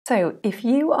So if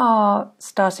you are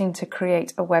starting to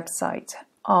create a website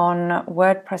on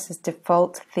WordPress's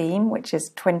default theme, which is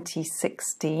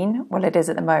 2016, well it is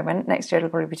at the moment, next year it'll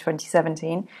probably be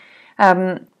 2017,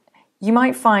 you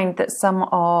might find that some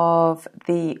of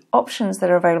the options that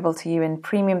are available to you in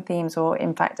premium themes, or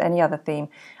in fact any other theme,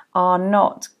 are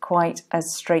not quite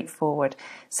as straightforward.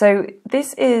 So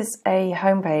this is a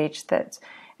homepage that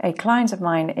a client of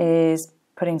mine is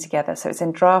putting together. So it's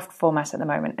in draft format at the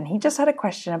moment, and he just had a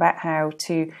question about how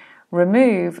to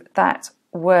remove that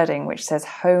wording which says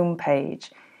home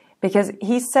page, because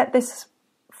he set this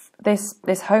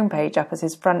home page up as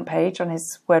his front page on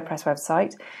his WordPress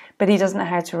website, but he doesn't know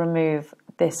how to remove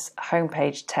this home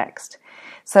page text.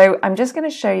 So I'm just going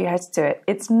to show you how to do it.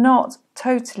 It's not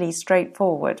totally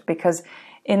straightforward, because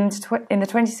in the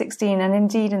 2016 and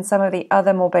indeed in some of the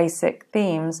other more basic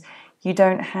themes, you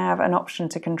don't have an option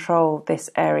to control this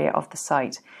area of the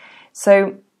site.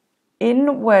 So in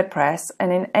WordPress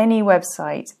and in any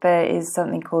website, there is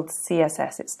something called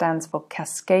CSS. It stands for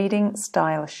Cascading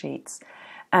Style Sheets,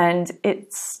 and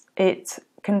it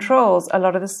controls a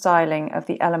lot of the styling of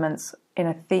the elements in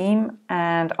a theme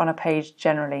and on a page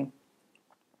generally.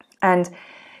 And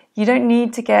you don't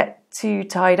need to get too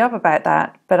tied up about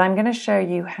that, but I'm going to show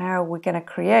you how we're going to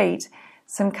create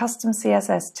some custom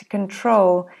CSS to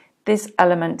control this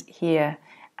element here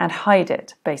and hide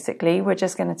it. Basically, we're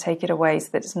just going to take it away so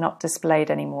that it's not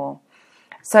displayed anymore.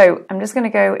 So I'm just going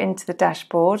to go into the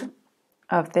dashboard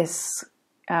of this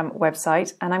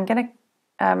website, and I'm going to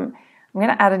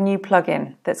add a new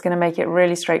plugin that's going to make it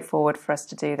really straightforward for us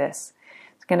to do this.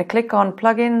 I'm going to click on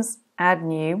Plugins, Add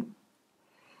New,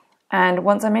 and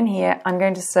once I'm in here, I'm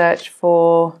going to search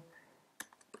for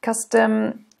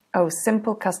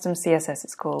Simple Custom CSS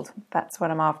it's called. That's what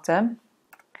I'm after.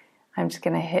 I'm just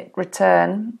going to hit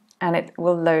return and it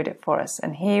will load it for us.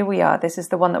 And here we are. This is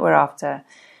the one that we're after.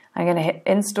 I'm going to hit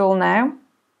install now.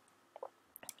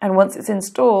 And once it's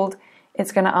installed,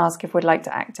 it's going to ask if we'd like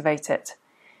to activate it.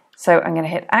 So I'm going to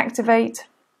hit activate,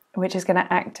 which is going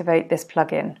to activate this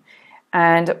plugin.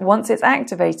 And once it's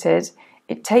activated,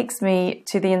 it takes me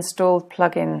to the installed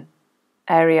plugin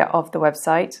area of the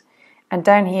website. And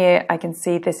down here, I can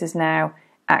see this is now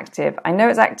active. I know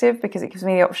it's active because it gives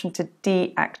me the option to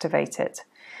deactivate it.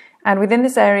 And within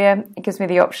this area, it gives me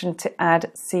the option to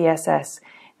add CSS.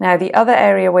 Now, the other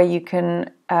area where you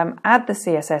can add the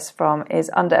CSS from is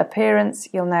under Appearance.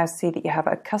 You'll now see that you have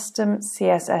a custom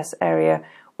CSS area,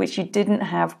 which you didn't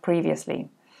have previously.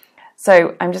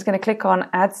 So I'm just going to click on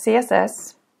Add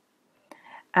CSS,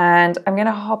 and I'm going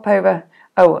to hop over.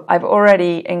 Oh, I've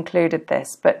already included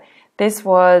this, but this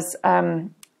was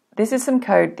this is some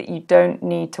code that you don't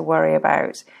need to worry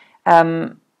about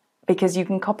because you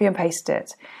can copy and paste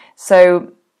it.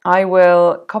 So I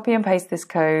will copy and paste this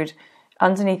code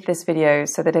underneath this video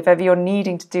so that if ever you're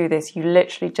needing to do this, you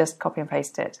literally just copy and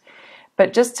paste it.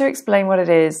 But just to explain what it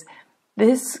is,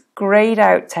 this grayed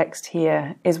out text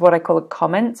here is what I call a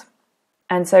comment.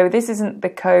 And so this isn't the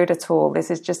code at all. This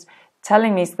is just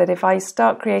telling me so that if I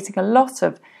start creating a lot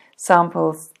of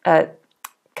samples,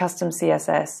 custom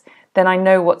CSS, then I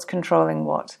know what's controlling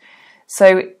what.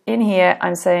 So in here,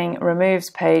 I'm saying removes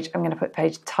page. I'm going to put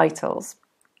page titles.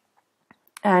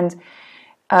 And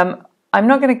I'm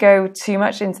not going to go too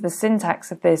much into the syntax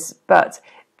of this, but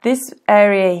this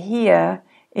area here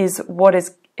is what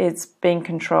is being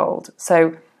controlled.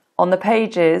 So on the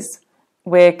pages,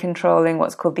 we're controlling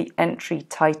what's called the entry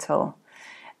title.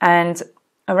 And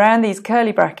around these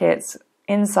curly brackets,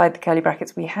 inside the curly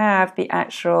brackets, we have the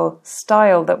actual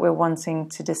style that we're wanting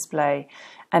to display.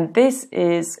 And this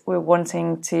is, we're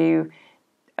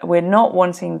not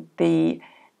wanting the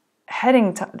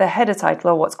header title,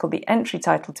 or what's called the entry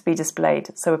title, to be displayed.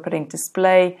 So we're putting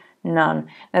display none.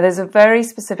 Now there's a very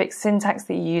specific syntax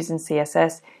that you use in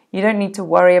CSS. You don't need to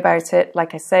worry about it.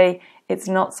 Like I say, it's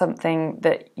not something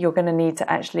that you're going to need to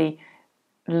actually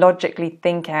logically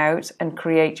think out and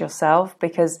create yourself,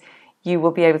 because you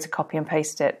will be able to copy and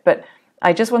paste it. But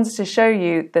I just wanted to show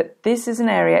you that this is an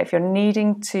area, if you're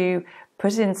needing to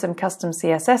put in some custom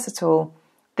CSS at all,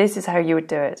 this is how you would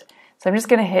do it. So I'm just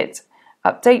going to hit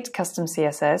Update Custom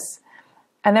CSS.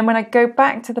 And then when I go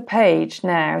back to the page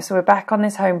now, so we're back on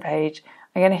this home page,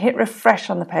 I'm going to hit refresh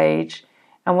on the page,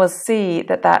 and we'll see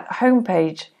that that home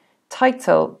page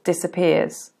title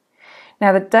disappears.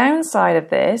 Now the downside of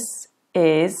this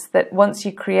is that once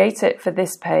you create it for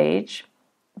this page,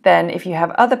 then if you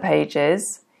have other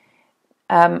pages,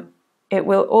 it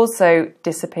will also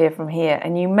disappear from here.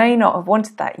 And you may not have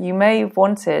wanted that. You may have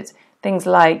wanted things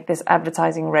like this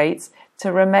advertising rates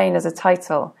to remain as a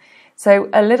title. So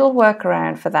a little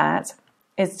workaround for that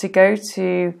is to go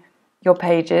to your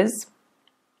pages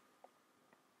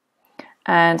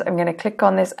and I'm going to click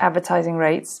on this advertising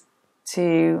rates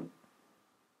to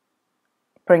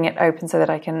bring it open so that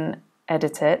I can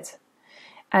edit it.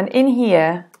 And in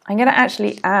here, I'm going to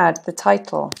actually add the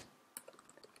title,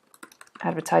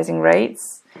 advertising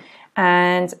rates,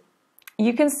 and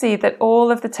you can see that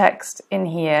all of the text in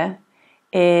here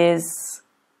is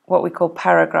what we call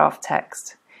paragraph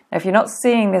text. Now, if you're not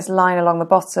seeing this line along the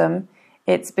bottom,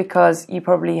 it's because you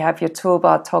probably have your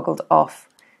toolbar toggled off.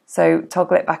 So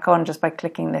toggle it back on just by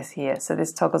clicking this here. So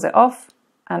this toggles it off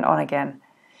and on again.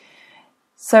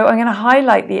 So I'm going to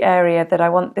highlight the area that I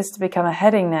want this to become a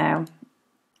heading now,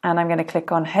 and I'm going to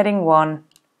click on heading 1,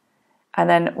 and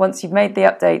then once you've made the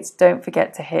updates, don't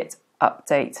forget to hit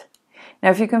update. Now,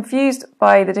 if you're confused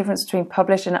by the difference between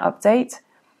publish and update,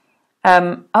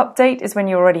 update is when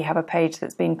you already have a page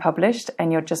that's been published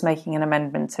and you're just making an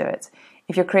amendment to it.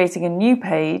 If you're creating a new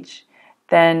page,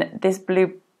 then this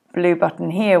blue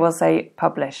button here will say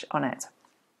publish on it.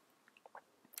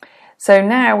 So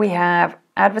now we have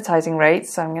advertising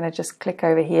rates, so I'm going to just click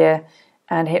over here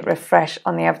and hit refresh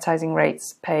on the advertising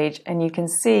rates page, and you can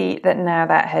see that now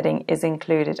that heading is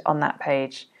included on that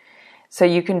page. So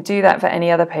you can do that for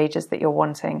any other pages that you're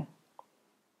wanting.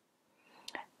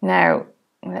 Now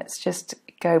let's just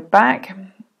go back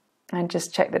and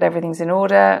just check that everything's in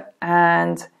order,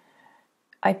 and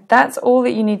that's all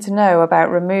that you need to know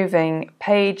about removing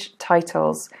page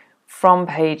titles from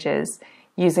pages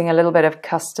using a little bit of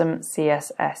custom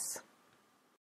CSS.